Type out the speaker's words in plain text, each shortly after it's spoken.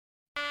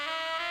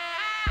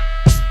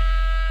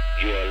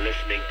You are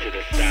listening to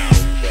the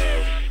sounds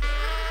of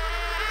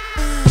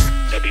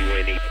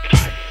WNE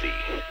Posse.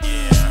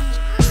 Yeah.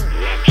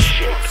 Rump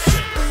shake.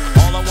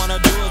 All I wanna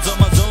do is on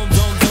my zoom,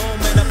 zoom, zoom,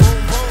 and a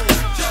boom, boom.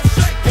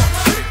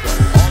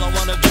 All I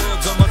wanna do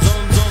is on my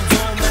zoom, zoom,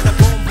 zoom, and a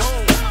boom,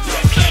 boom.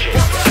 Rump shake.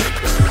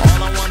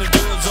 All I wanna do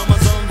is on my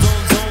zoom,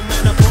 zoom, zoom,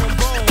 and a boom,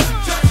 boom.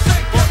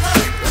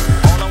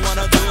 All I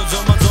wanna do is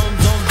on my zoom,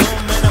 zoom, zoom,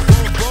 and a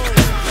boom, boom.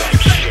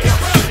 Rump shake.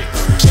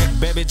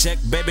 Check,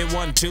 baby,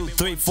 1, 2,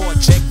 3, 4.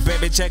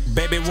 Check,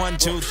 baby, 1,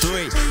 2,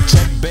 3.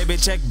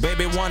 Check,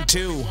 baby, 1,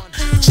 2.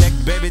 Check,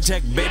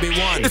 baby,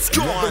 1. It's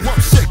called the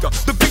Rump Shaker.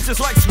 The beach is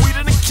like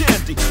sweeter than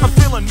candy. I'm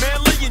feeling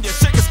manly and your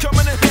shaker's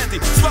coming in handy.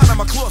 Sliding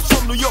my clothes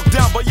from New York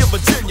down by your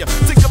Virginia.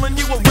 Tickling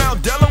you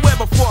around Delaware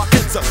before I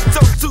enter.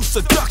 Toast to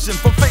seduction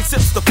from face,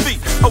 hips to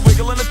feet. A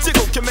wiggle and a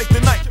tickle can make the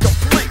night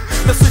complete.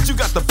 Now since you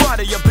got the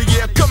body of the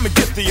year, come and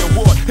get the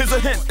award. Here's a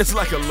hint, it's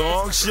like a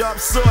long, sharp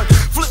sword.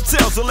 Flip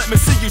tails and let me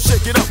see you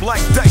shake it up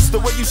like dice. The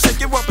way you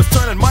shake it up is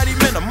turning mighty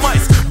men to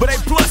mice. But A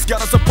plus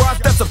got a surprise,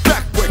 that's a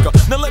backbreaker.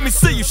 Now let me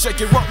see you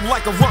shake it up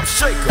like a rump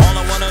shaker. All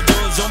I wanna do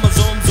is on my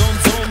zoom, zoom,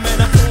 zoom,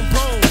 and a boom,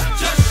 boom.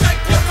 Just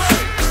shake your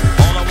body.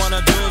 All I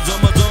wanna do is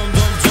on my zoom,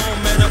 zoom,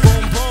 zoom, and a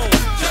boom, boom.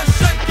 Just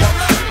shake your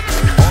body.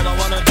 All I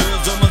wanna do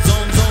is on my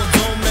zoom, zoom,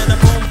 zoom, and a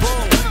boom,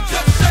 boom.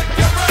 Just shake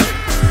your body.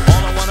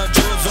 All I wanna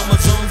do is on my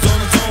zoom,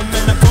 zoom, zoom,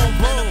 and a boom,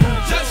 boom.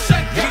 Just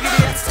shake your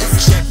body.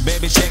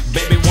 Check,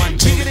 baby, 1,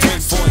 2, 3,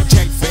 4.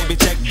 Check,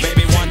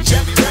 baby, 1, 2,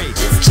 3.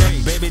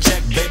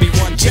 Check, baby,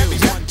 1, 2.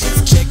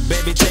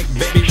 Check,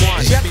 baby,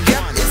 1. Yep,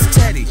 it's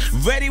Teddy.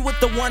 Ready with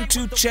the 1,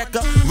 2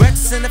 checker.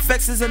 Rex and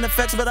effects is in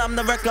effects, but I'm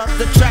the wreck of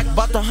the track.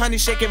 Bought the honey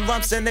shaking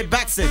rumps and they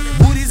backs it.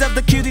 Booties of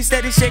the cutie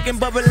steady shaking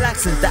but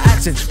relaxing. The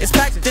action is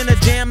packed in a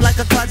jam like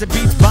a closet.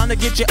 Beats bound to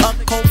get you up,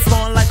 cold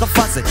flowing like a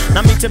faucet.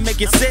 Not mean to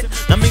make you sit,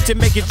 not mean to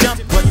make you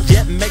jump, but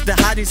yet make the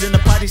hotties in the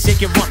party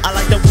shake it rump. I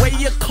like the way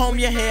you comb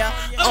your hair,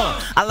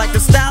 I like the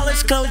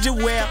stylish clothes you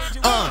wear,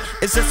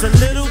 it's just the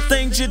little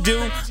things you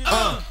do,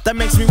 that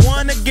makes me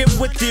wanna get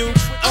with you,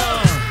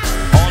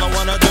 All I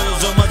wanna do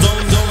is on my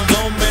zoom, zoom,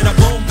 zoom, and a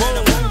boom,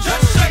 boom.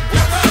 Just shake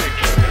your body.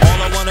 All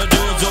I wanna do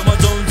is on my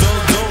zoom, zoom,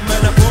 zoom,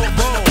 and a boom,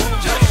 boom.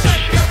 Just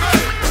shake your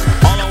body.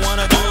 All I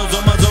wanna do is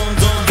on my zoom,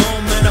 zoom,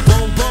 zoom, and a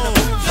boom, boom.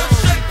 Just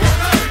shake your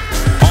body.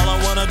 All I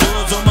wanna do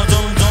is on my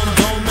zoom, zoom,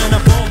 zoom, and a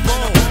boom,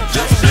 boom.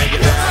 Just shake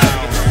it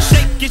down.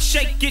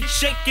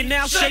 Shake it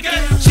now, shake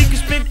it. She can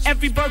spend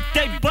every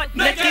birthday butt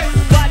naked.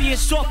 Body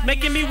is soft,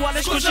 making me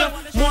wanna squish her.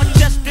 More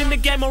just in the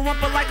game, a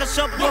rumper like a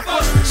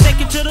subwoofer. Shake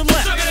it to the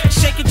left,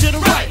 shake it to the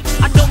right.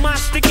 I don't mind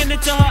sticking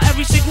it to her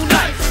every single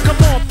night. Come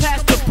on,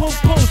 pass the boom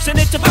boom, send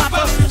it to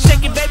Papa.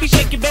 Shake it, baby,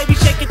 shake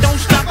it, don't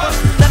stop her.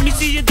 Let me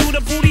see you do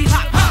the booty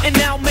hop, and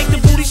now make the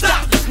booty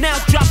stop. Now